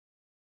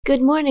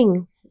Good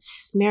morning.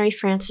 This is Mary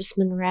Frances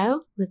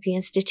Monroe with the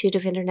Institute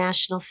of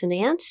International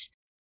Finance.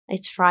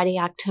 It's Friday,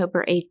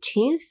 October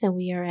 18th, and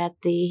we are at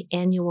the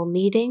annual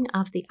meeting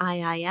of the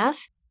IIF.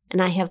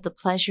 And I have the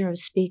pleasure of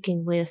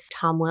speaking with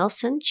Tom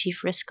Wilson,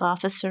 Chief Risk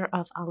Officer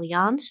of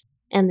Allianz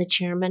and the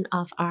Chairman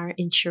of our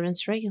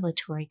Insurance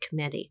Regulatory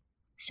Committee.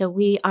 So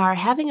we are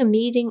having a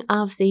meeting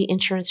of the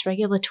Insurance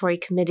Regulatory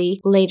Committee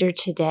later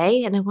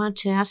today, and I want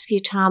to ask you,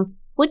 Tom,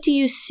 what do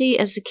you see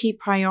as the key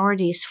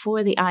priorities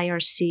for the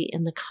IRC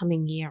in the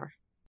coming year?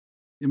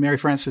 Mary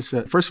Frances,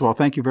 first of all,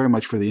 thank you very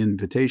much for the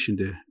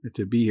invitation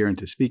to be here and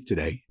to speak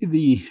today.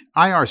 The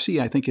IRC,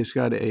 I think, has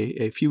got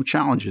a few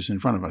challenges in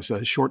front of us,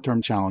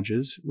 short-term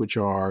challenges, which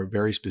are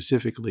very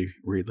specifically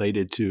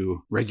related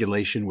to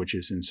regulation, which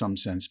is in some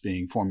sense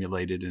being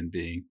formulated and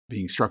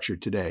being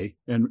structured today.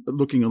 And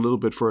looking a little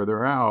bit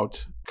further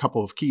out, a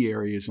couple of key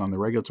areas on the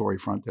regulatory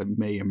front that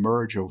may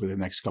emerge over the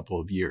next couple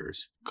of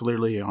years.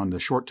 Clearly, on the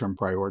short-term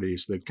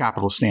priorities, the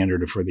capital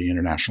standard for the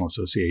International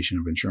Association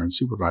of Insurance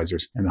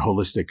Supervisors and the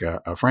holistic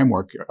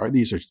framework,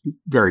 these are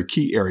very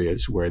key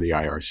areas where the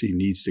IRC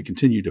needs to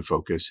continue to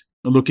focus.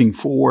 Looking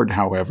forward,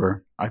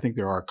 however, I think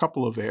there are a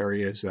couple of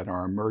areas that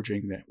are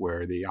emerging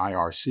where the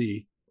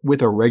IRC,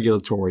 with a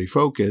regulatory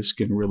focus,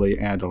 can really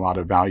add a lot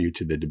of value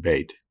to the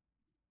debate.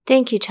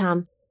 Thank you,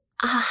 Tom.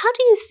 How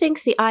do you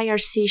think the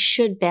IRC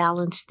should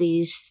balance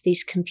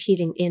these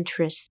competing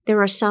interests?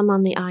 There are some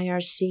on the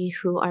IRC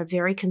who are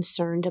very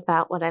concerned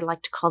about what I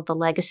like to call the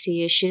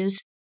legacy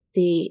issues,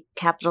 the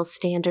capital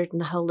standard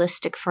and the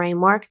holistic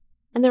framework.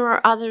 And there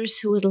are others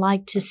who would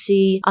like to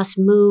see us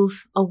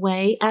move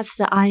away, as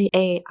the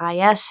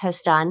IAIS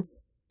has done,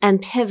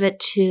 and pivot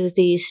to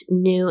these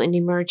new and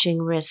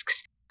emerging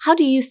risks. How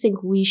do you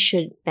think we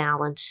should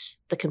balance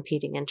the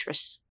competing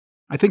interests?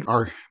 I think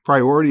our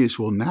priorities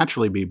will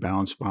naturally be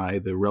balanced by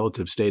the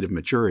relative state of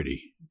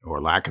maturity or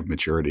lack of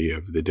maturity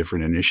of the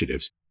different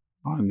initiatives.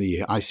 On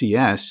the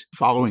ICS,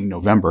 following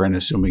November and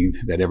assuming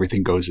that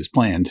everything goes as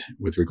planned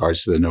with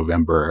regards to the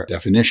November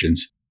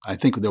definitions, I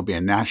think there'll be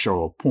a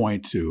natural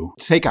point to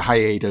take a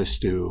hiatus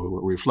to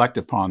reflect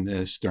upon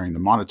this during the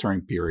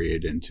monitoring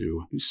period and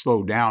to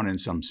slow down in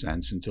some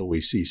sense until we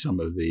see some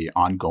of the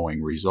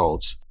ongoing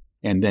results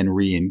and then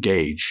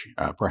re-engage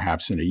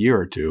perhaps in a year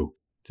or two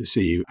to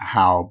see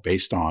how,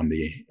 based on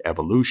the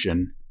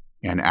evolution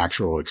and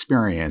actual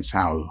experience,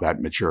 how that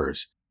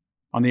matures.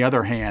 On the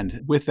other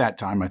hand, with that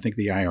time, I think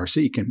the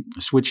IRC can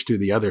switch to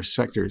the other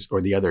sectors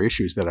or the other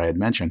issues that I had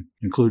mentioned,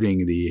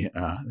 including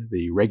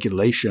the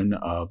regulation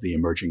of the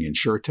emerging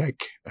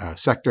insurtech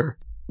sector,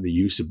 the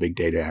use of big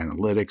data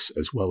analytics,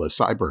 as well as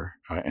cyber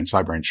and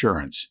cyber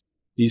insurance.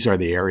 These are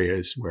the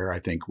areas where I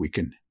think we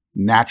can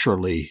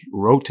naturally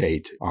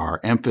rotate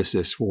our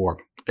emphasis for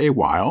a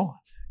while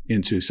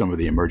into some of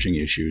the emerging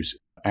issues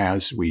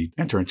as we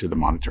enter into the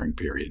monitoring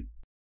period.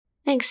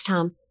 Thanks,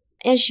 Tom.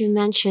 As you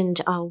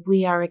mentioned,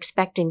 we are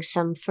expecting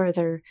some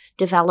further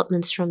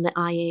developments from the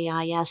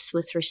IAIS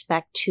with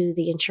respect to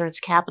the insurance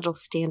capital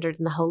standard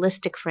and the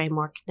holistic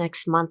framework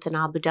next month in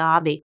Abu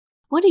Dhabi.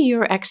 What are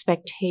your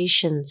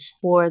expectations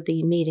for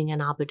the meeting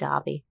in Abu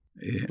Dhabi?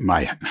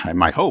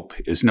 My hope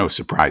is no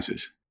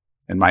surprises.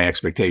 And my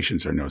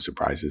expectations are no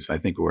surprises. I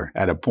think we're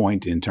at a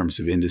point in terms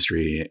of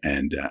industry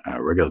and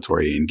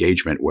regulatory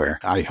engagement where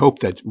I hope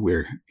that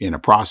we're in a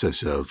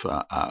process of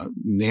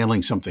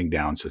nailing something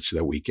down such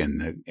that we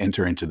can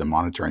enter into the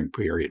monitoring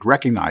period,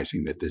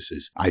 recognizing that this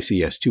is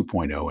ICS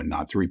 2.0 and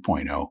not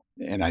 3.0.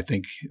 And I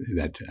think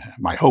that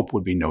my hope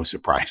would be no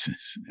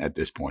surprises at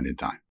this point in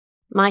time.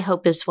 My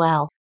hope as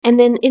well. And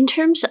then in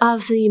terms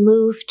of the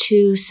move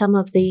to some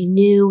of the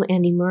new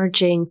and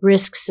emerging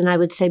risks, and I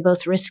would say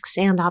both risks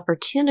and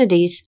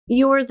opportunities,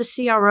 you're the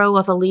CRO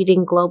of a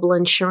leading global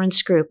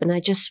insurance group, and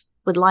I just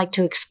would like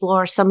to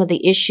explore some of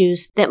the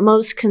issues that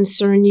most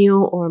concern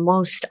you or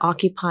most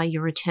occupy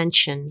your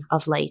attention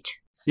of late.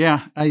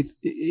 Yeah,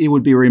 it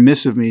would be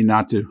remiss of me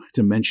not to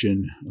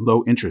mention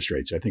low interest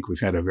rates. I think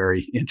we've had a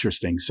very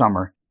interesting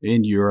summer.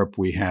 In Europe,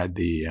 we had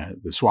the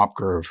swap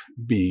curve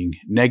being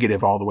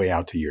negative all the way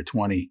out to year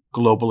 20.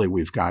 Globally,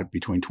 we've got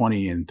between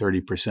 20 and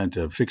 30%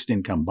 of fixed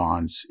income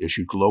bonds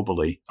issued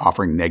globally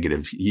offering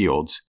negative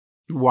yields.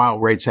 While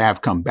rates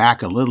have come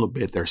back a little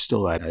bit, they're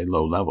still at a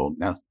low level.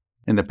 Now,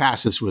 in the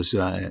past, this was,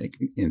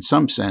 in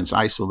some sense,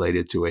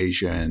 isolated to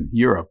Asia and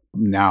Europe.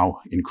 Now,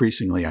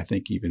 increasingly, I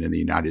think even in the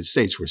United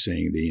States, we're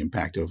seeing the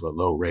impact of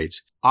low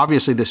rates.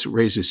 Obviously, this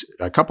raises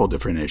a couple of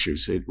different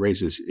issues. It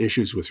raises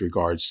issues with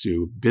regards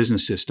to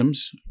business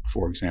systems,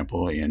 for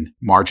example, in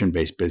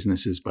margin-based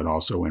businesses, but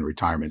also in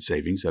retirement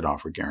savings that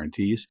offer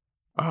guarantees.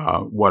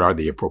 What are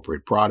the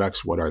appropriate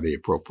products? What are the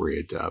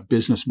appropriate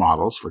business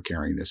models for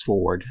carrying this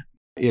forward?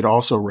 It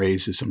also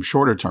raises some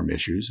shorter-term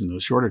issues, and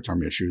those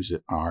shorter-term issues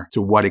are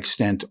to what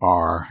extent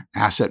are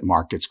asset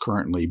markets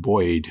currently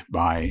buoyed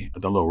by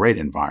the low-rate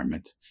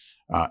environment,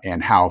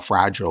 and how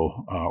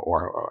fragile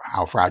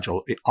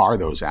are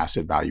those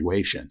asset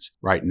valuations.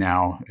 Right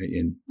now,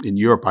 in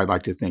Europe, I'd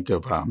like to think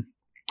of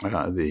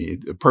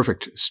the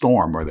perfect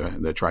storm or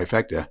the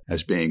trifecta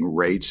as being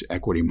rates,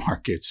 equity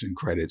markets, and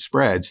credit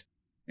spreads.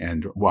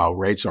 And while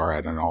rates are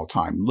at an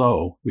all-time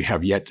low, we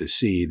have yet to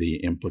see the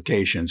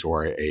implications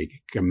or a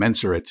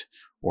commensurate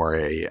or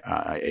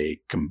a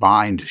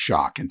combined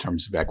shock in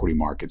terms of equity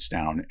markets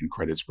down and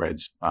credit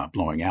spreads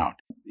blowing out.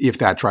 If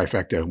that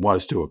trifecta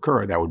was to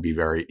occur, that would be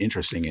very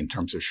interesting in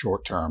terms of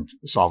short-term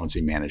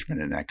solvency management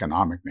and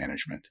economic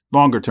management.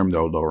 Longer term,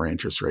 though, lower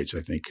interest rates,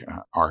 I think,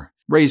 are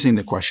raising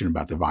the question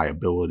about the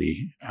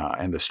viability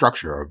and the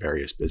structure of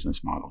various business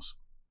models.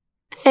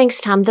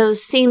 Thanks, Tom.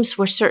 Those themes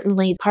were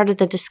certainly part of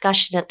the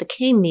discussion at the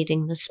CAIM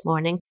meeting this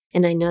morning.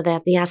 And I know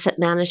that the asset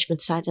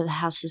management side of the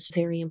house is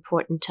very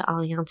important to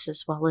Allianz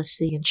as well as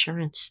the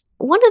insurance.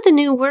 One of the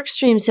new work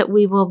streams that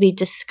we will be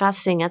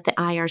discussing at the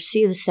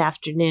IRC this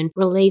afternoon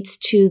relates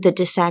to the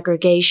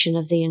disaggregation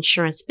of the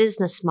insurance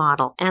business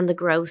model and the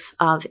growth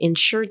of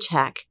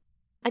InsurTech.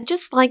 I'd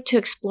just like to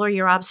explore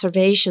your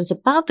observations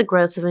about the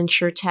growth of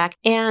InsurTech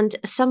and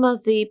some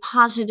of the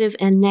positive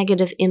and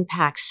negative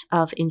impacts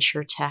of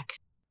InsurTech.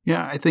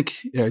 Yeah, I think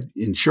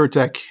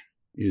InsurTech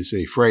is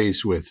a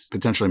phrase with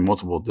potentially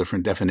multiple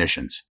different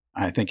definitions.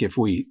 I think if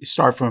we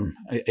start from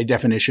a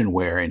definition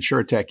where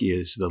InsurTech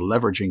is the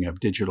leveraging of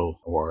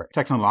digital or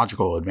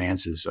technological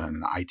advances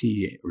and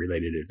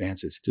IT-related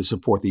advances to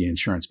support the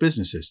insurance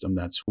business system,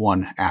 that's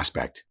one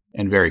aspect.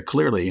 And very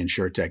clearly,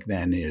 InsurTech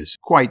then is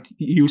quite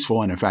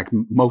useful. And in fact,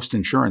 most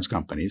insurance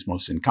companies,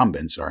 most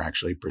incumbents are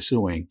actually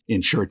pursuing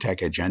InsurTech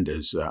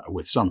agendas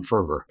with some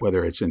fervor,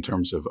 whether it's in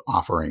terms of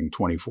offering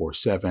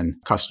 24/7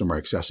 customer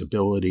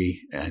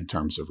accessibility, in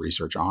terms of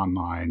research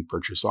online,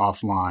 purchase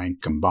offline,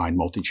 combined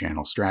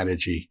multi-channel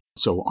strategy.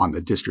 So on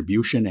the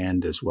distribution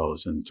end, as well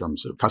as in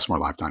terms of customer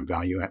lifetime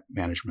value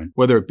management,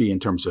 whether it be in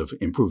terms of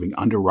improving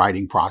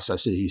underwriting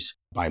processes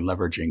by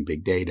leveraging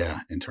big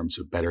data in terms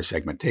of better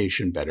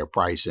segmentation, better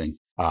pricing,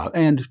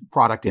 and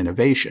product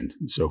innovation.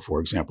 So, for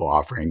example,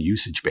 offering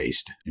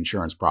usage-based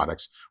insurance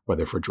products,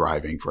 whether for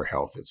driving, for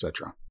health,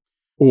 etc.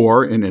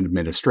 Or in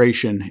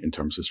administration, in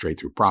terms of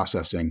straight-through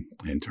processing,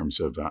 in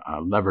terms of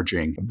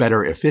leveraging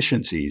better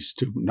efficiencies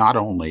to not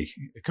only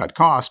cut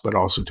costs, but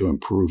also to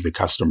improve the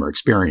customer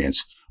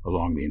experience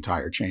along the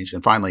entire chain.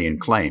 And finally, in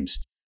claims,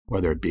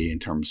 whether it be in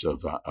terms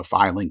of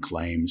filing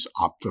claims,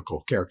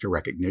 optical character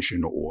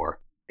recognition, or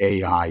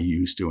AI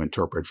used to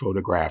interpret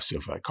photographs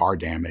of car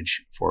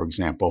damage, for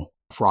example,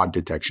 fraud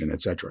detection,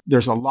 etc.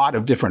 There's a lot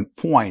of different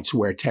points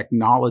where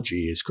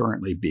technology is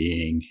currently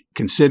being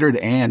considered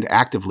and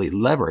actively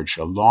leveraged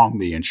along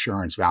the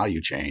insurance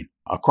value chain,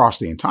 across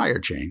the entire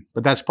chain.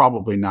 But that's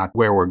probably not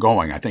where we're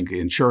going. I think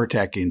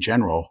InsurTech in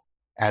general,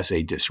 as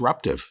a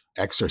disruptive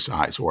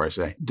exercise or as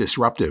a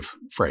disruptive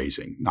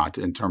phrasing, not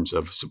in terms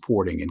of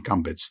supporting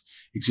incumbents'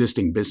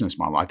 existing business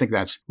model. I think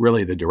that's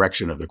really the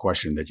direction of the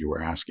question that you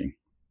were asking.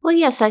 Well,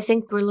 yes, I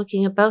think we're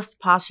looking at both the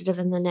positive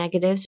and the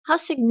negatives. How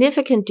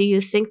significant do you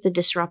think the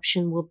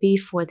disruption will be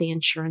for the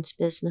insurance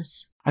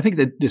business? I think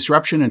the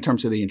disruption in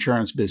terms of the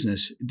insurance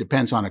business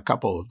depends on a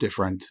couple of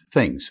different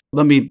things.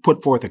 Let me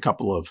put forth a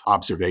couple of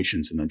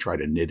observations and then try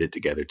to knit it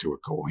together to a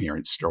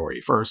coherent story.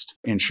 First,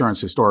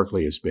 insurance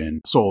historically has been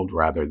sold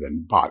rather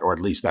than bought, or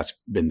at least that's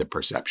been the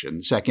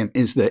perception. Second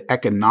is the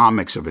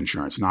economics of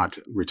insurance, not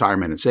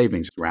retirement and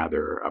savings,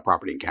 rather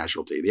property and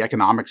casualty. The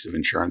economics of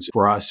insurance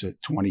for us,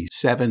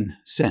 27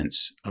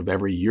 cents of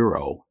every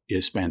euro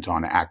is spent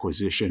on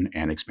acquisition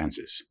and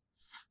expenses.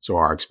 So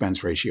our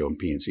expense ratio in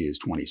P&C is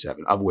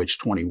 27, of which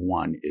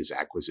 21 is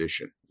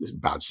acquisition.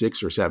 About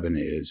 6 or 7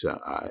 is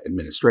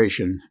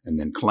administration, and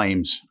then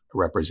claims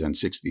represent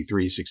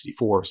 63,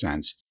 64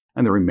 cents,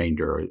 and the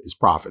remainder is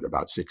profit,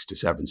 about 6 to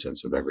 7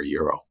 cents of every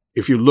euro.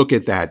 If you look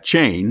at that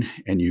chain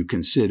and you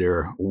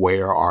consider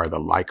where are the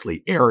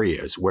likely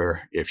areas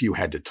where if you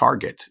had to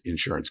target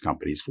insurance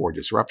companies for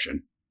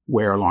disruption,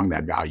 where along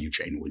that value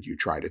chain would you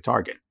try to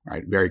target,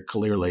 right? Very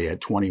clearly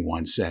at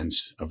 21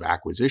 cents of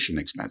acquisition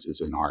expenses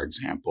in our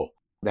example,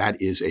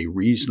 that is a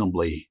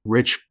reasonably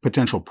rich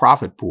potential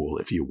profit pool,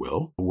 if you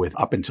will, with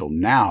up until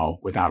now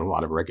without a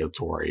lot of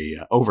regulatory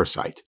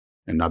oversight.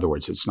 In other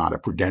words, it's not a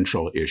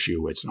prudential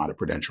issue. It's not a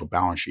prudential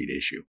balance sheet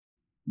issue.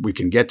 We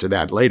can get to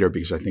that later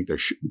because I think there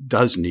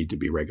does need to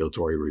be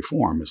regulatory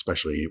reform,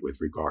 especially with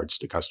regards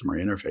to customer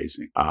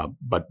interfacing.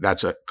 But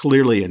that's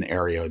clearly an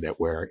area that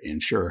where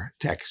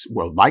InsurTechs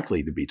will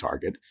likely to be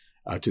targeted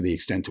to the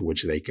extent to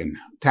which they can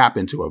tap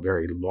into a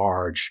very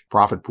large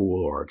profit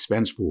pool or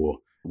expense pool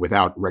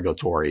without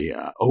regulatory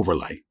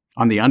overlay.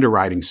 On the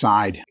underwriting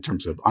side, in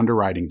terms of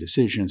underwriting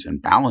decisions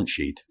and balance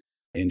sheet,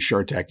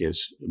 InsurTech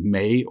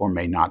may or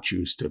may not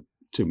choose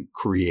to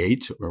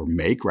create or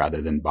make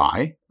rather than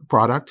buy a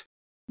product.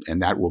 And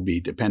that will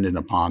be dependent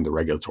upon the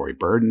regulatory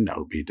burden. That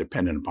will be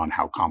dependent upon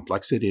how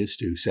complex it is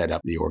to set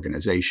up the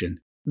organization.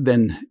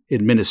 Then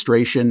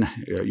administration,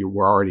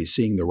 we're already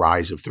seeing the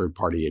rise of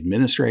third-party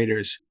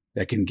administrators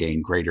that can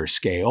gain greater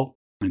scale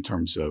in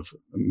terms of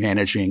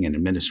managing and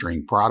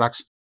administering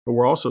products. But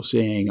we're also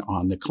seeing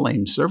on the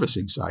claim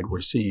servicing side,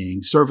 we're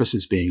seeing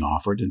services being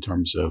offered in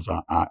terms of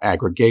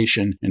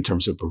aggregation, in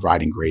terms of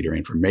providing greater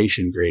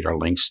information, greater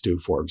links to,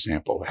 for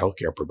example,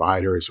 healthcare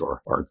providers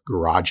or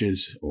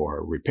garages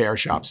or repair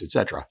shops,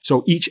 etc.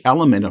 So each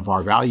element of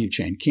our value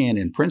chain can,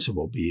 in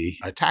principle, be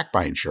attacked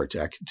by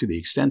InsurTech to the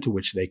extent to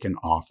which they can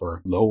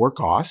offer lower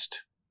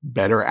cost,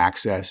 better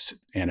access,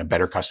 and a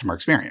better customer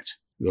experience.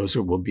 Those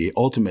will be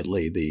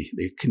ultimately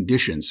the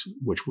conditions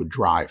which would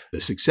drive the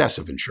success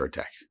of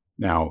InsurTech.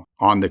 Now,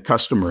 on the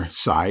customer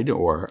side,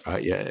 or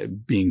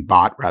being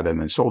bought rather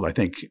than sold, I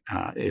think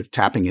if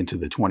tapping into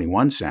the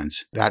 21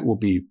 cents, that will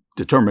be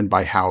determined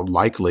by how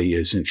likely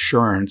is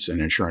insurance and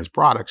insurance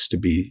products to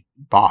be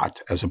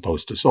bought as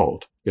opposed to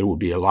sold. It will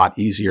be a lot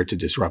easier to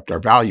disrupt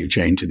our value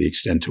chain to the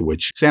extent to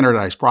which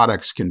standardized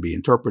products can be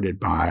interpreted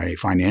by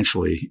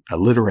financially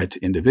illiterate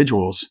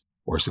individuals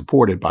or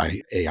supported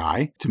by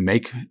AI to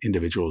make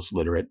individuals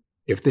literate.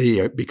 If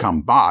they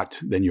become bought,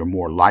 then you're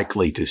more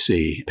likely to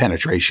see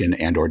penetration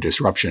and or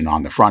disruption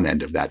on the front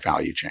end of that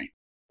value chain.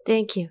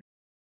 Thank you.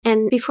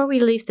 And before we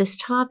leave this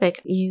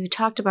topic, you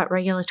talked about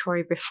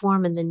regulatory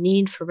reform and the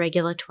need for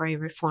regulatory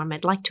reform.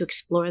 I'd like to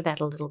explore that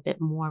a little bit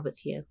more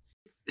with you.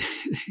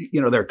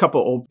 There are a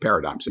couple old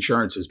paradigms.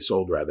 Insurance is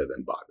sold rather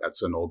than bought.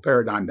 That's an old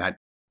paradigm that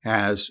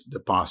has the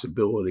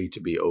possibility to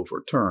be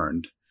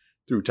overturned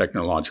through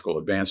technological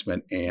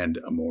advancement and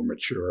a more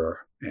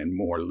mature and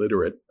more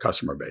literate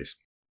customer base.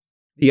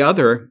 The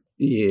other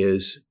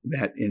is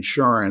that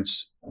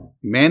insurance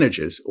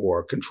manages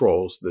or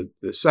controls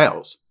the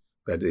sales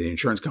that the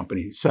insurance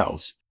company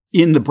sells.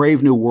 In the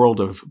brave new world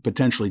of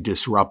potentially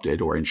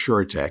disrupted or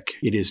InsurTech,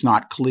 it is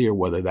not clear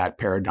whether that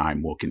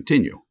paradigm will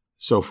continue.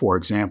 So, for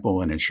example,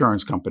 an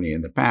insurance company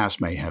in the past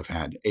may have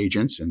had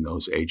agents, and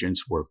those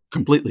agents were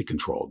completely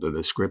controlled.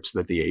 The scripts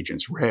that the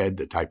agents read,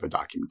 the type of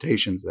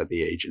documentations that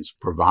the agents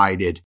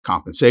provided,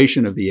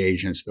 compensation of the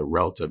agents, the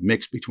relative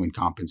mix between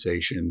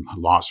compensation,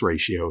 loss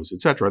ratios,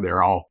 etc.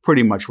 They're all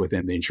pretty much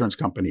within the insurance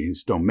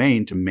company's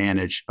domain to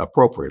manage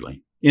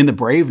appropriately. In the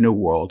brave new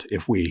world,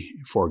 if we,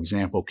 for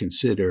example,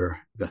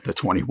 consider the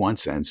 21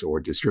 cents or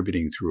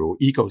distributing through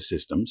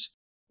ecosystems,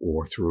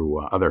 or through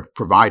other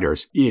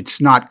providers, it's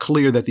not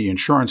clear that the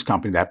insurance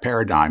company, that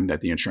paradigm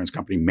that the insurance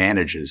company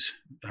manages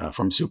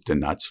from soup to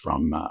nuts,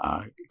 from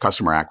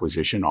customer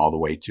acquisition all the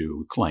way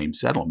to claim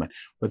settlement,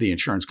 but the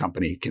insurance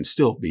company can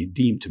still be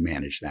deemed to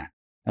manage that.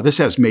 Now, this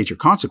has major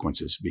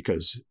consequences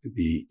because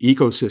the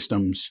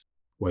ecosystems,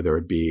 whether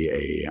it be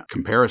a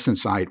comparison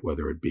site,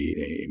 whether it be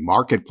a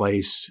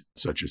marketplace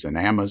such as an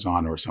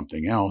Amazon or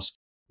something else,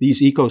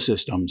 these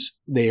ecosystems,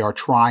 they are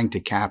trying to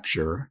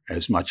capture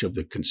as much of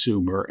the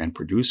consumer and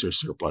producer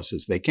surplus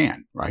as they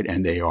can, right?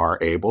 And they are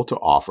able to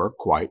offer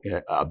quite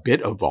a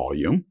bit of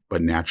volume,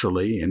 but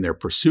naturally in their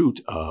pursuit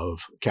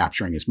of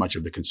capturing as much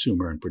of the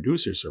consumer and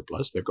producer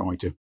surplus, they're going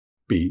to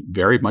be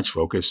very much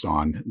focused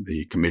on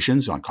the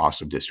commissions, on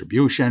cost of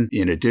distribution.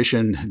 In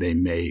addition, they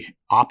may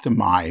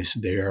optimize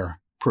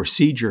their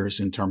procedures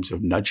in terms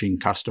of nudging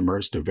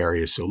customers to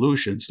various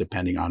solutions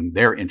depending on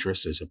their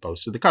interests as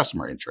opposed to the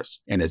customer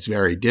interests. And it's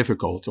very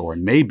difficult, or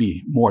it may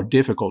be more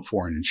difficult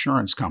for an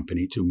insurance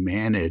company to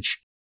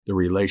manage the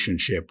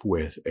relationship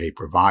with a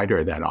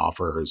provider that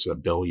offers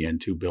 $1 billion,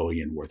 $2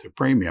 billion worth of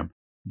premium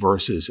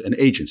versus an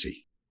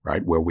agency,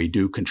 right? Where we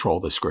do control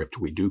the script,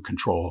 we do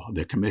control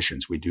the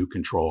commissions, we do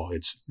control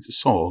it's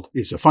sold.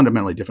 It's a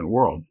fundamentally different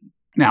world.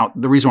 Now,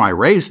 the reason why I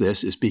raise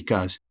this is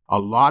because a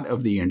lot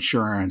of the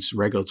insurance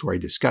regulatory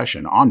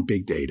discussion on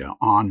big data,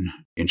 on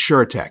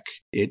InsurTech,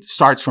 it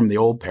starts from the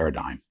old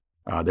paradigm.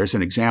 There's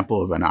an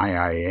example of an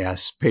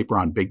IAIS paper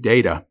on big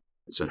data.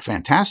 It's a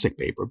fantastic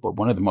paper, but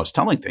one of the most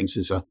telling things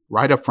is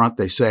right up front,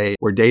 they say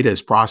where data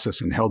is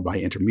processed and held by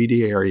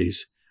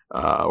intermediaries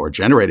or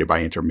generated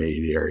by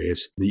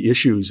intermediaries, the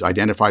issues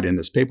identified in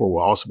this paper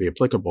will also be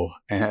applicable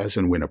as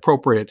and when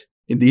appropriate.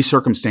 In these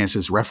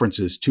circumstances,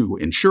 references to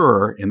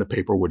insurer in the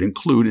paper would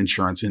include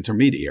insurance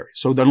intermediaries.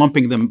 So they're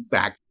lumping them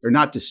back. They're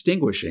not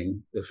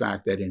distinguishing the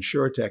fact that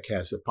InsurTech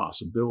has the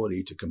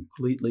possibility to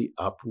completely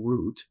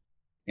uproot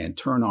and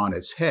turn on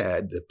its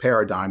head the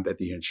paradigm that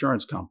the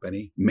insurance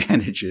company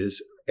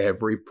manages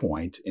every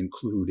point,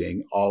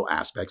 including all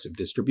aspects of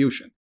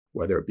distribution,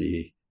 whether it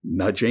be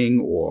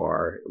nudging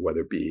or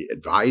whether it be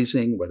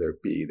advising, whether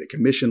it be the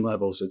commission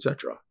levels,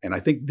 etc. And I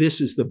think this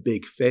is the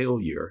big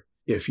failure,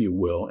 if you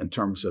will, in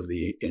terms of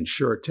the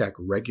InsurTech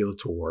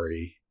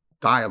regulatory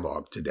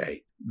dialogue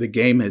today. The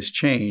game has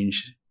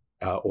changed,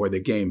 or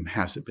the game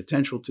has the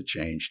potential to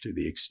change to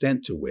the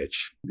extent to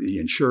which the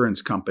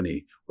insurance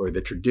company or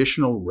the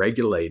traditional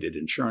regulated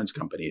insurance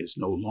company is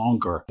no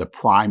longer the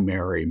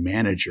primary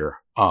manager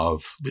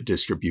of the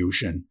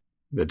distribution,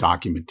 the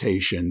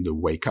documentation, the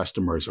way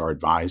customers are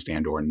advised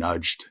and or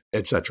nudged,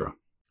 etc.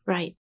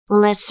 Right.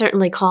 Well, that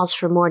certainly calls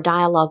for more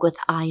dialogue with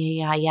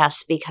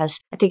IAIS because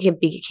I think it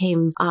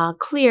became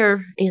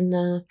clear in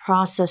the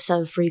process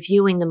of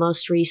reviewing the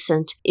most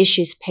recent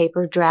issues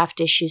paper, draft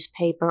issues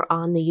paper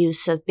on the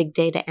use of big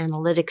data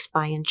analytics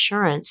by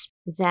insurance,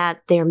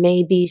 that there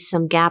may be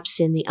some gaps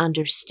in the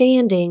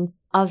understanding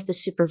of the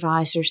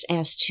supervisors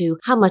as to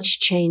how much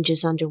change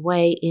is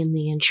underway in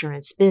the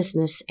insurance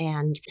business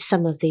and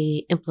some of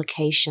the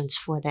implications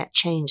for that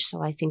change.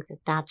 So I think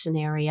that that's an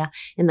area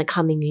in the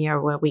coming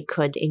year where we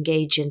could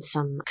engage in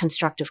some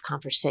constructive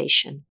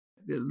conversation.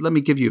 Let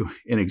me give you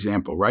an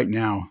example. Right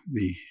now,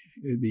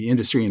 the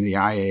industry in the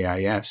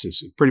IAIS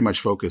is pretty much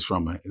focused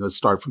let's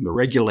start from the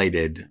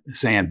regulated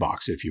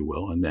sandbox, if you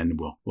will, and then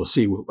we'll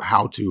see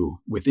how to,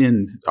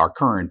 within our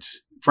current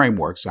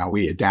frameworks, how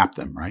we adapt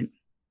them, right?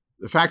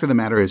 The fact of the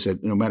matter is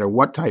that no matter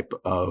what type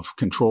of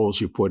controls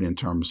you put in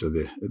terms of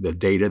the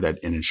data that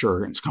an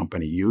insurance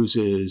company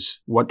uses,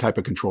 what type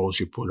of controls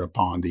you put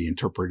upon the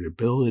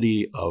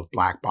interpretability of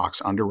black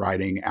box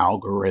underwriting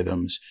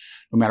algorithms,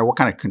 no matter what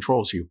kind of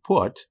controls you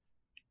put,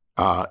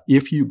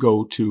 if you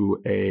go to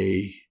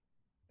an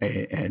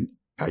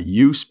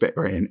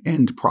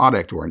end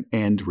product or an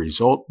end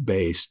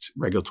result-based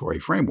regulatory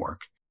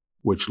framework,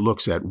 which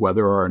looks at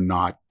whether or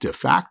not de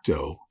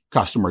facto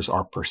customers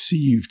are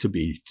perceived to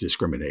be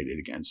discriminated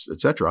against,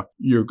 et cetera,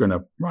 you're going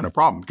to run a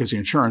problem because the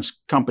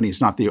insurance company is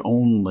not the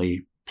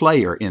only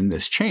player in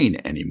this chain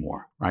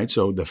anymore, right?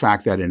 So the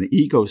fact that an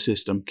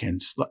ecosystem can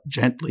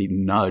gently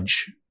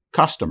nudge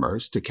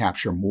customers to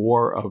capture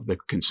more of the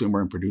consumer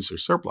and producer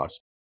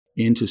surplus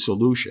into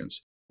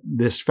solutions.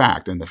 This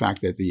fact and the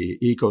fact that the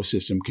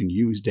ecosystem can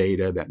use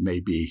data that may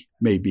be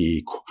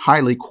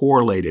highly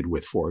correlated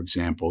with, for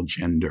example,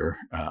 gender,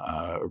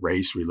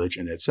 race,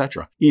 religion,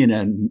 etc., in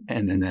an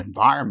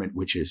environment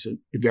which is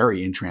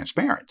very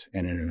intransparent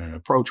and in an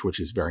approach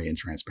which is very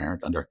intransparent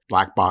under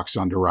black box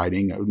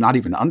underwriting, not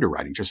even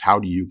underwriting, just how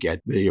do you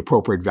get the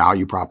appropriate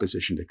value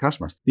proposition to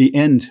customers? The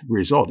end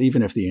result,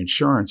 even if the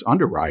insurance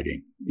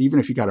underwriting,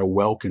 even if you got a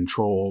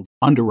well-controlled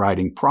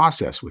underwriting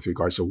process with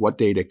regards to what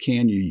data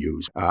can you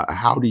use,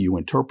 how do you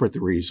interpret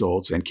the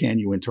results, and can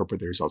you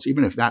interpret the results?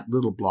 Even if that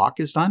little block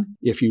is done,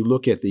 if you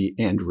look at the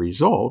end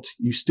result,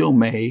 you still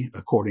may,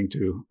 according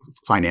to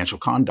financial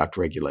conduct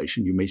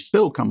regulation, you may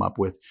still come up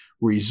with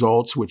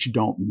results which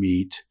don't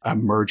meet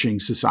emerging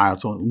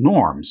societal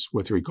norms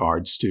with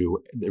regards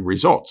to the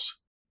results.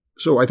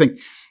 So I think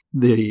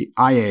the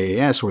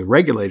IAAS or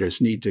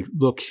regulators need to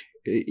look.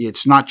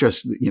 It's not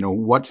just,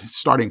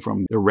 starting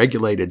from the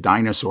regulated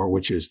dinosaur,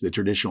 which is the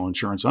traditional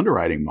insurance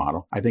underwriting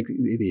model. I think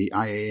the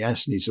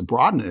IAS needs to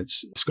broaden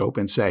its scope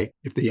and say,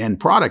 if the end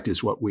product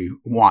is what we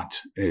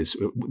want, is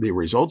the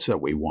results that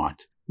we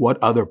want,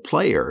 what other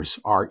players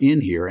are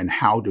in here and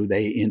how do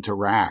they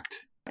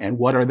interact? And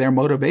what are their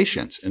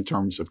motivations in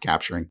terms of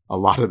capturing a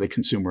lot of the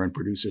consumer and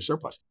producer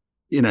surplus?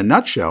 In a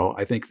nutshell,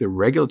 I think the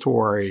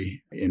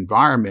regulatory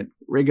environment,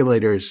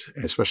 regulators,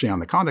 especially on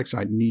the conduct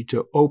side, need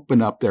to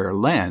open up their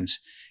lens.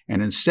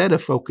 And instead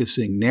of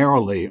focusing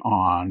narrowly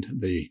on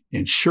the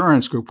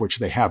insurance group, which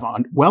they have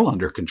well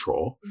under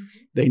control,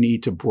 they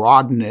need to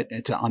broaden it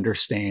and to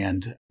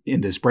understand, in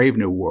this brave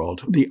new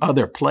world, the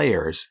other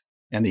players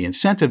and the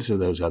incentives of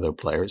those other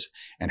players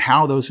and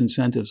how those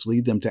incentives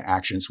lead them to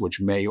actions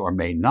which may or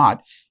may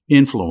not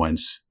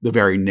influence the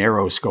very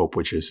narrow scope,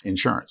 which is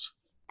insurance.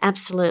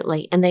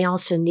 Absolutely. And they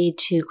also need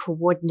to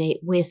coordinate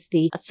with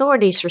the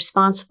authorities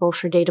responsible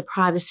for data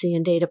privacy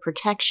and data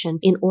protection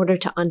in order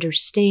to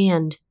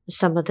understand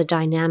some of the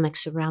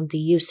dynamics around the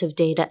use of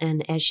data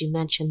and, as you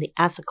mentioned, the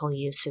ethical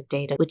use of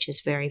data, which is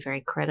very,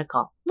 very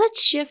critical.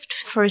 Let's shift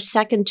for a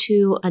second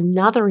to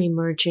another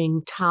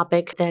emerging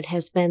topic that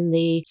has been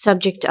the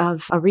subject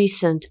of a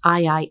recent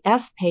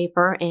IIF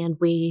paper, and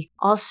we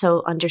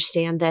also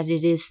understand that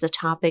it is the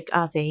topic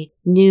of a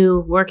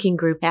new working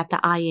group at the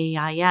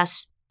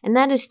IAIS. And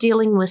that is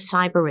dealing with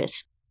cyber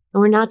risk.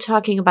 And we're not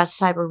talking about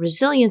cyber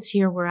resilience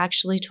here. We're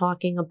actually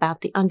talking about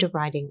the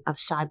underwriting of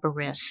cyber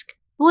risk.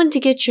 I wanted to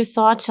get your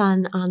thoughts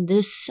on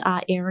this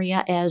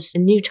area as a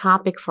new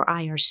topic for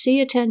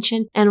IRC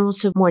attention and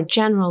also more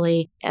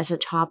generally as a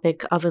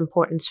topic of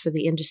importance for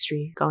the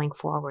industry going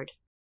forward.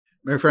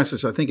 Mary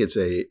Frances, I think it's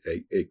a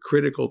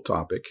critical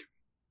topic,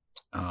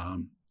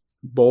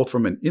 both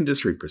from an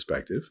industry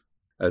perspective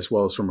as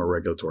well as from a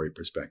regulatory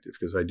perspective,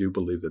 because I do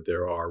believe that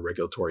there are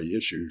regulatory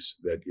issues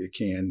that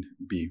can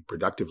be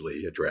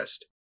productively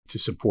addressed to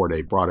support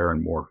a broader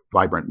and more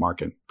vibrant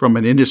market. From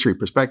an industry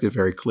perspective,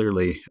 very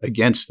clearly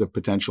against the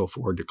potential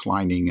for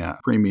declining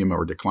premium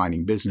or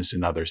declining business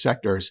in other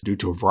sectors due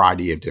to a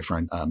variety of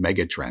different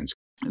mega trends.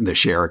 The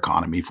share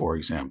economy, for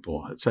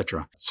example, et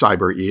cetera.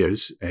 Cyber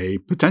is a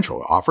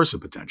potential, offers a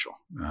potential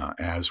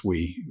as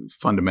we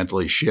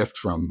fundamentally shift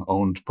from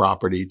owned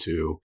property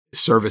to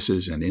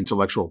services and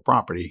intellectual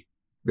property.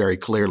 Very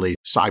clearly,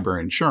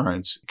 cyber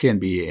insurance can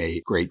be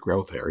a great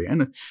growth area.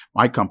 And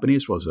my company,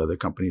 as well as other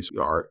companies,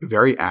 are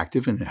very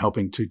active in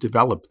helping to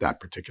develop that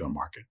particular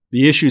market.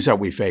 The issues that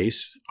we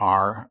face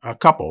are a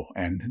couple,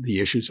 and the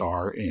issues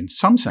are, in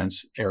some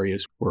sense,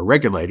 areas where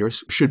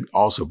regulators should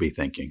also be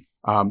thinking.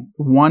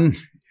 One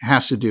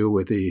has to do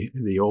with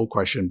the old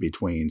question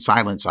between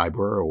silent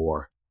cyber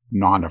or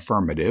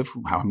non-affirmative,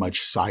 how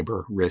much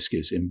cyber risk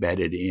is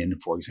embedded in,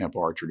 for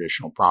example, our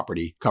traditional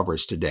property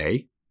covers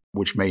today,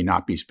 which may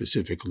not be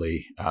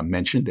specifically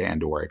mentioned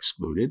and or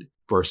excluded,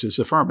 versus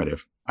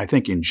affirmative. I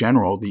think in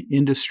general, the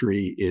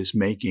industry is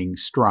making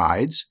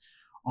strides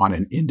on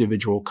an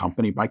individual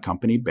company by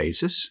company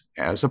basis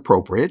as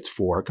appropriate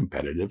for a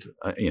competitive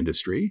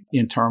industry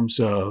in terms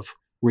of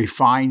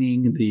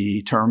refining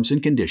the terms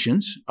and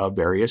conditions of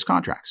various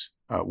contracts.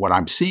 What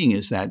I'm seeing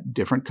is that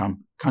different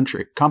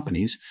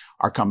companies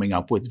are coming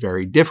up with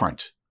very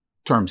different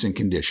terms and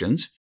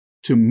conditions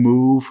to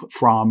move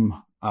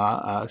from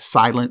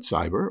silent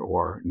cyber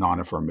or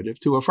non-affirmative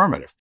to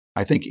affirmative.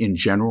 I think in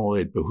general,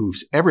 it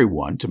behooves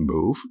everyone to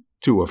move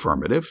to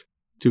affirmative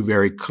to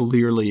very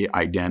clearly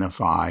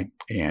identify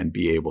and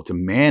be able to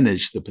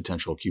manage the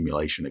potential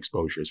accumulation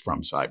exposures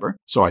from cyber.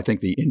 So I think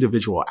the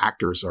individual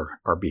actors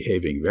are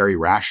behaving very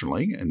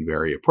rationally and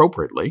very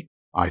appropriately.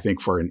 I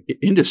think for an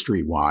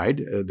industry-wide,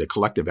 the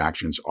collective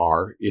actions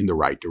are in the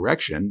right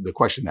direction. The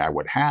question that I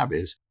would have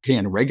is,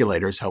 can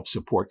regulators help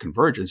support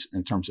convergence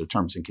in terms of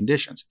terms and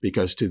conditions?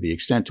 Because to the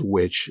extent to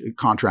which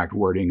contract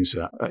wordings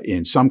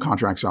in some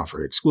contracts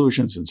offer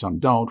exclusions and some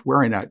don't,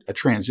 we're in a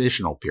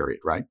transitional period,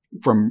 right?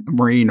 From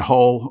marine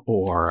hull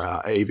or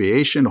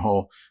aviation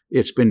hull,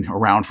 it's been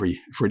around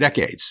for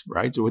decades,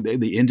 right? So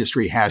the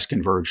industry has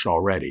converged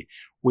already.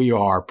 We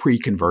are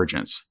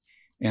pre-convergence.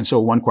 And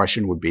so one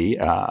question would be,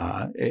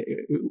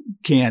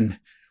 can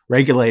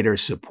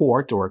regulators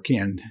support, or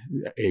can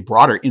a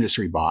broader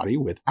industry body,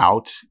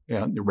 without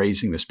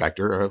raising the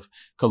specter of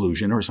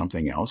collusion or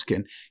something else,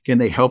 can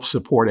they help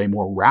support a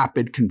more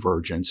rapid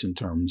convergence in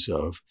terms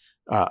of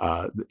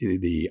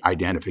the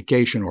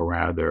identification, or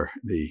rather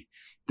the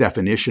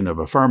definition of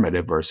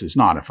affirmative versus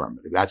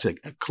non-affirmative? That's a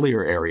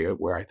clear area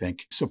where I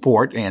think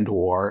support and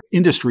or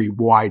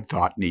industry-wide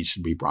thought needs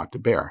to be brought to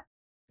bear.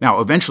 Now,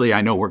 eventually,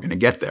 I know we're going to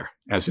get there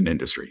as an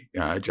industry,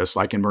 just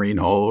like in marine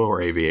hull or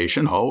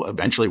aviation hull.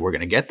 Eventually, we're going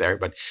to get there,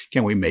 but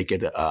can we make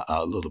it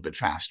a little bit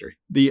faster?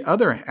 The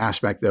other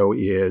aspect, though,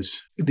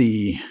 is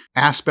the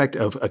aspect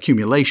of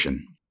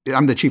accumulation.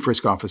 I'm the Chief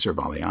Risk Officer of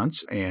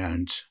Allianz,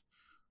 and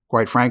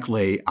quite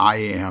frankly, I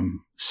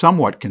am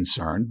somewhat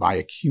concerned by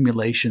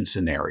accumulation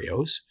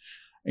scenarios.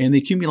 And the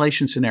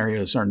accumulation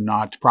scenarios are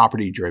not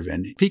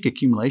property-driven. Peak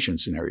accumulation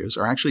scenarios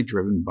are actually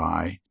driven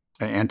by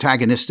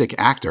antagonistic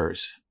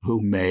actors who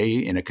may,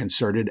 in a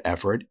concerted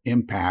effort,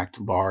 impact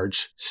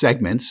large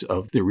segments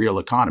of the real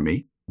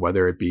economy,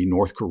 whether it be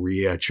North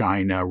Korea,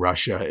 China,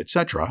 Russia,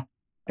 etc.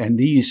 And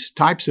these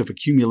types of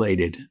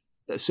accumulated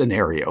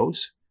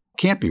scenarios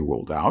can't be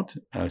ruled out,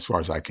 as far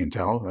as I can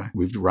tell.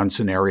 We've run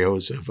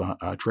scenarios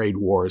of trade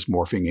wars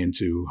morphing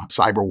into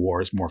cyber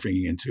wars,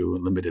 morphing into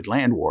limited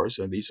land wars.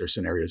 These are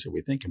scenarios that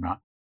we think about.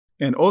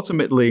 And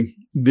ultimately,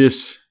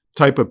 this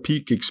type of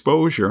peak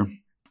exposure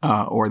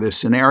or this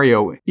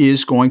scenario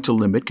is going to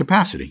limit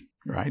capacity,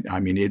 right? I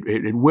mean,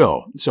 it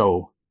will.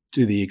 So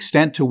to the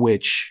extent to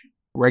which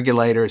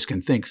regulators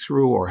can think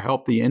through or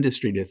help the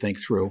industry to think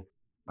through,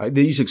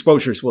 these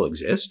exposures will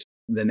exist.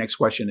 The next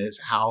question is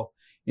how,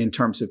 in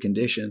terms of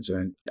conditions,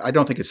 and I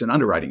don't think it's an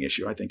underwriting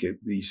issue. I think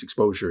these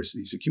exposures,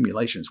 these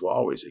accumulations will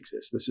always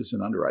exist. This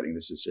isn't underwriting.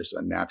 This is just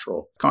a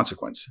natural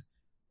consequence.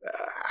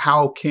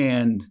 How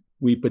can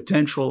we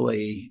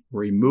potentially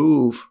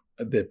remove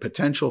the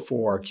potential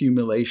for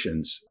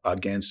accumulations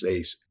against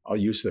I'll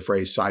use the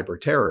phrase cyber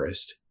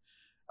terrorist?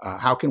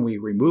 How can we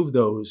remove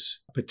those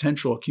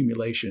potential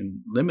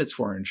accumulation limits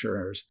for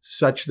insurers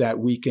such that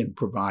we can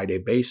provide a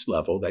base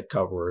level that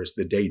covers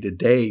the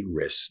day-to-day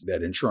risks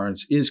that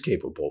insurance is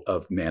capable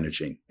of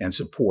managing and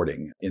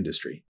supporting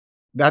industry?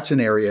 That's an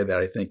area that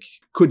I think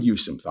could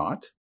use some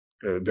thought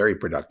very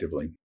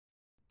productively.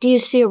 Do you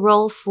see a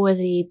role for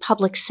the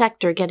public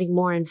sector getting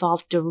more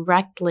involved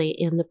directly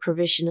in the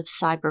provision of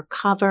cyber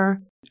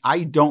cover?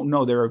 I don't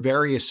know. There are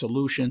various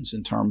solutions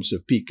in terms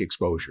of peak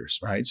exposures,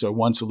 right? So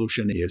one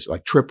solution is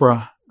like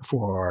TRIPRA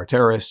for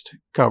terrorist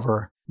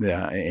cover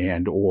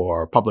and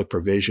or public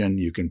provision.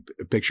 You can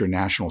picture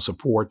national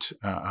support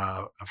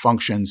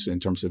functions in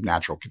terms of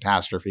natural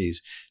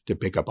catastrophes to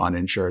pick up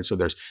uninsured. So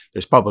there's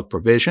public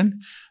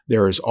provision.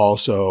 There is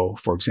also,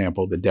 for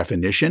example, the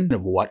definition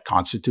of what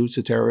constitutes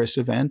a terrorist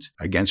event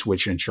against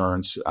which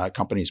insurance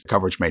companies'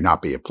 coverage may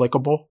not be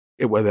applicable.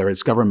 Whether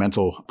it's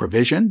governmental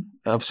provision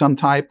of some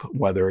type,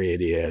 whether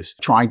it is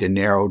trying to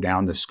narrow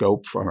down the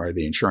scope for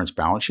the insurance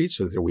balance sheet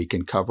so that we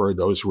can cover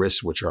those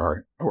risks which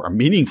are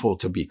meaningful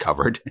to be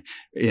covered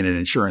in an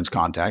insurance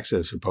context,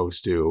 as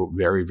opposed to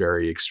very,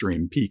 very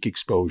extreme peak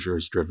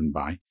exposures driven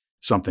by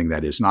something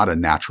that is not a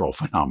natural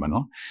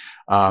phenomenon.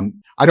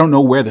 I don't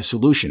know where the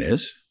solution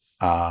is,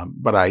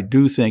 but I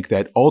do think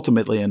that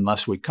ultimately,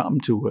 unless we come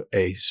to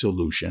a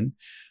solution,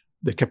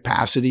 the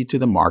capacity to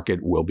the market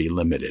will be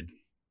limited.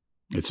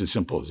 It's as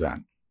simple as that.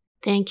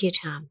 Thank you,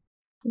 Tom.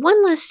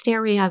 One last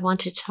area I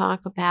want to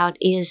talk about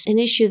is an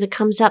issue that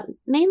comes up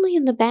mainly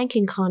in the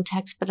banking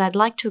context, but I'd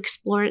like to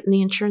explore it in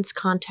the insurance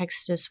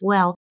context as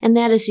well, and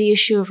that is the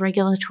issue of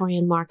regulatory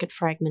and market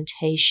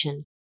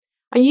fragmentation.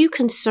 Are you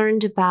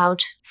concerned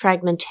about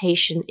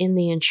fragmentation in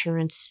the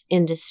insurance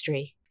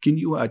industry? Can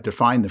you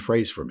define the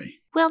phrase for me?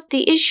 Well,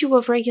 the issue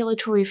of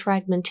regulatory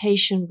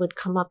fragmentation would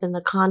come up in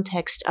the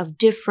context of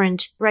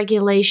different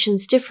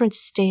regulations, different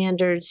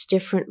standards,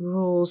 different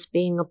rules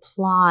being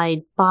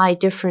applied by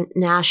different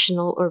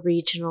national or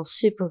regional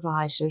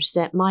supervisors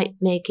that might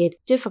make it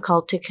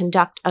difficult to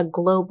conduct a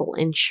global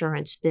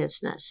insurance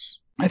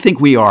business. I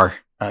think we are.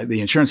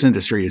 The insurance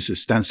industry is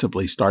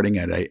ostensibly starting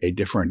at a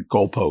different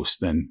goalpost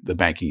than the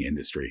banking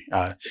industry.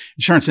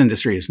 Insurance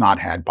industry has not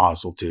had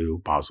Basel II,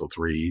 Basel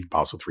III,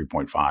 Basel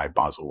 3.5,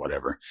 Basel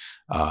whatever.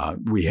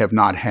 We have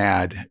not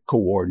had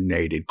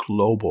coordinated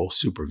global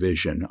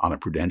supervision on a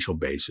prudential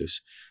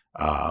basis.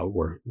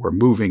 We're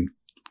moving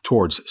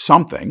towards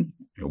something.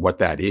 What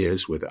that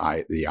is with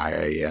the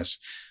IAS,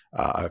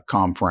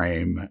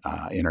 ComFrame,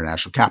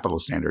 international capital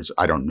standards,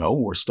 I don't know.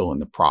 We're still in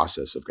the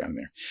process of getting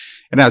there.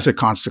 And as a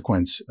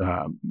consequence,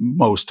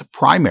 most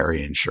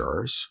primary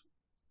insurers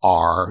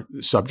are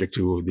subject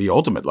to the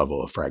ultimate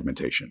level of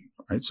fragmentation,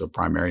 right? So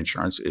primary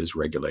insurance is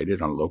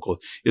regulated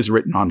is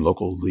written on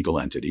local legal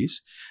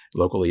entities.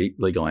 Local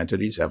legal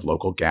entities have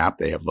local GAAP.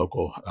 They have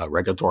local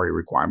regulatory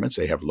requirements.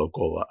 They have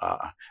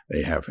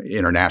they have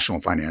international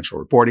financial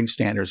reporting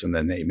standards, and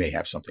then they may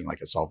have something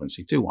like a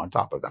Solvency II on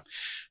top of them.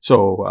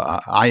 So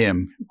I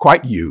am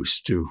quite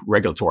used to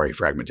regulatory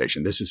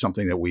fragmentation. This is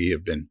something that we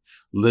have been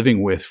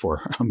living with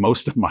for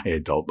most of my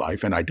adult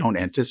life, and I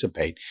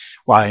anticipate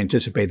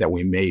that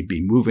we may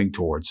be moving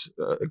towards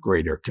a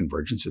greater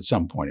convergence at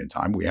some point in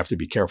time. We have to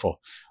be careful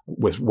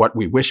with what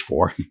we wish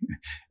for.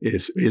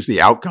 Is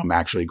the outcome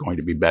actually going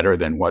to be better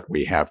than what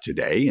we have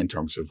today in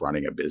terms of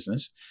running a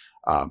business?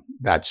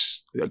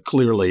 That's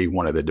clearly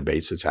one of the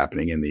debates that's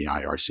happening in the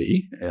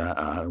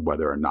IRC,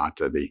 whether or not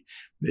the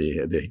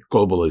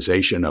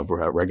globalization of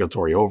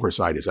regulatory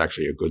oversight is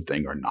actually a good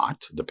thing or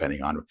not,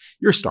 depending on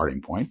your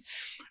starting point.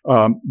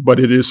 But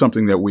it is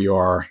something that we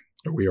are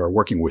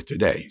working with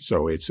today.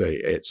 So it's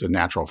a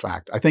natural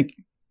fact. I think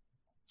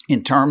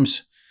in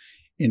terms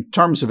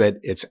of it,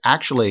 it's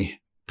actually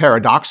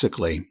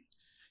paradoxically,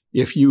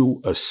 if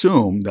you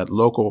assume that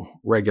local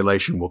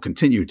regulation will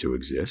continue to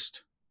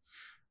exist,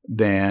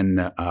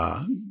 then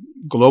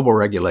global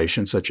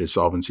regulation such as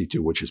Solvency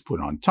II, which is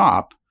put on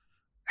top,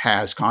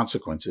 has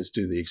consequences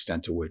to the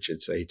extent to which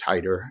it's a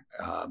tighter,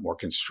 more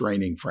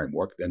constraining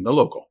framework than the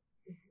local.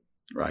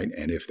 Right.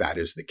 And if that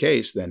is the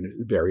case, then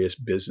various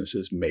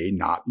businesses may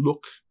not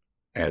look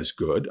as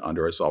good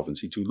under a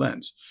Solvency II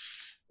lens.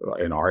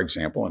 In our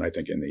example, and I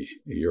think in the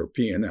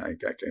European, I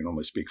can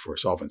only speak for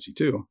Solvency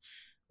II,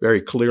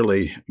 very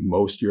clearly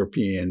most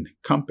European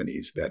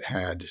companies that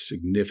had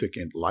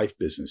significant life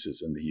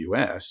businesses in the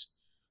U.S.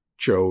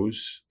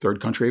 chose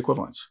third country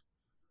equivalents.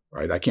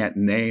 Right. I can't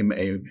name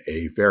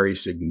a very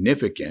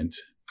significant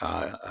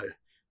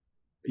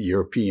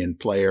European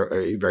player,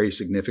 a very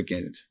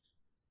significant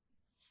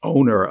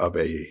owner of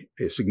a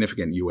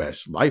significant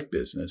U.S. life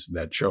business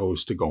that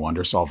chose to go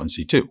under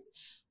Solvency II,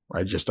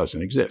 right? It just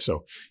doesn't exist.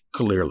 So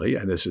clearly,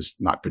 and this is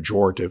not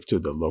pejorative to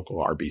the local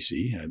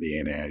RBC,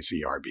 the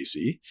NAIC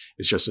RBC,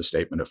 it's just a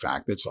statement of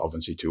fact that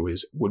Solvency II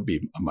would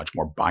be a much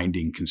more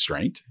binding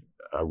constraint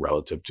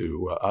relative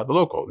to the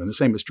local. And the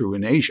same is true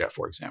in Asia,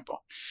 for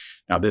example.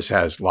 Now, this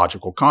has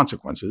logical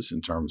consequences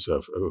in terms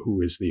of who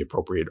is the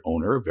appropriate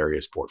owner of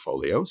various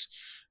portfolios,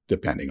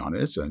 depending on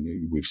it.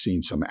 And we've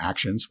seen some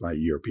actions by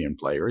European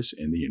players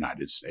in the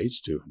United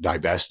States to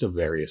divest of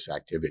various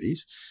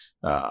activities,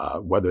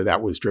 whether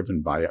that was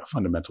driven by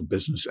fundamental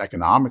business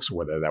economics or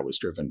whether that was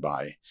driven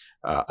by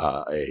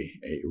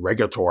a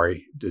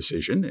regulatory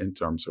decision in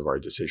terms of our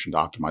decision to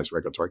optimize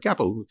regulatory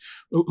capital.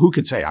 Who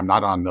can say? I'm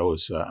not on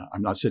those.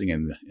 I'm not sitting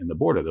in the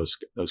board of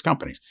those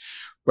companies.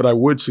 But I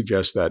would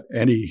suggest that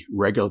any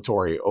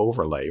regulatory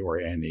overlay or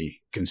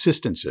any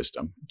consistent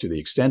system, to the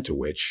extent to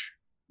which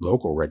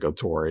local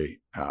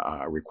regulatory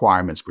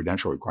requirements,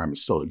 prudential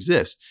requirements still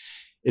exist,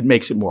 it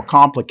makes it more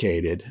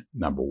complicated,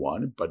 number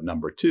one. But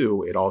number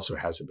two, it also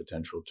has the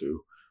potential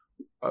to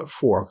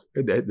for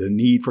the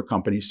need for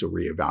companies to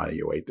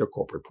reevaluate their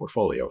corporate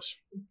portfolios.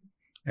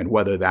 And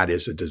whether that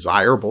is a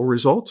desirable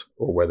result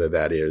or whether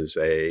that is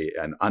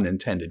an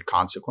unintended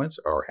consequence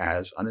or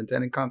has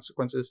unintended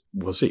consequences,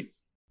 we'll see.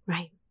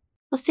 Right.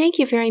 Well, thank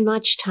you very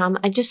much, Tom.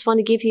 I just want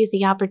to give you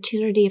the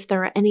opportunity if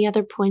there are any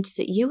other points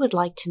that you would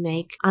like to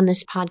make on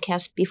this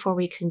podcast before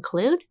we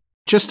conclude.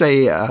 Just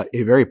a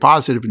very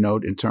positive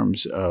note in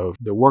terms of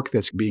the work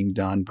that's being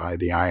done by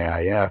the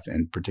IIF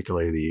and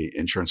particularly the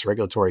Insurance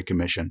Regulatory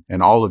Commission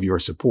and all of your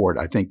support.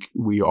 I think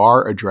we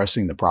are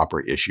addressing the proper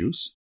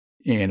issues.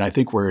 And I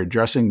think we're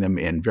addressing them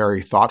in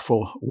very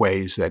thoughtful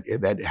ways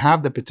that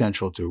have the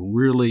potential to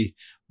really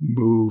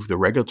move the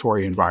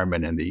regulatory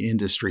environment and the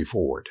industry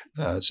forward.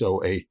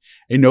 So a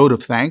note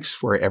of thanks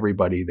for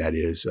everybody that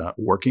is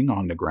working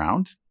on the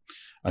ground.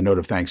 A note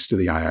of thanks to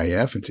the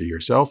IIF and to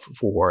yourself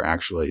for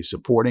actually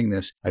supporting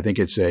this. I think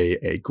it's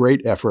a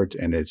great effort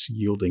and it's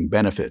yielding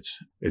benefits.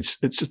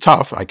 It's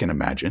tough, I can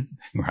imagine,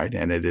 right?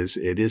 And it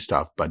is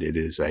tough, but it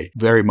is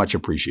very much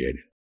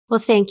appreciated. Well,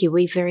 thank you.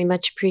 We very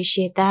much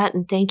appreciate that.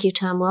 And thank you,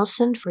 Tom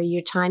Wilson, for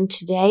your time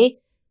today.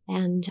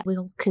 And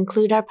we'll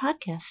conclude our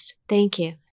podcast. Thank you.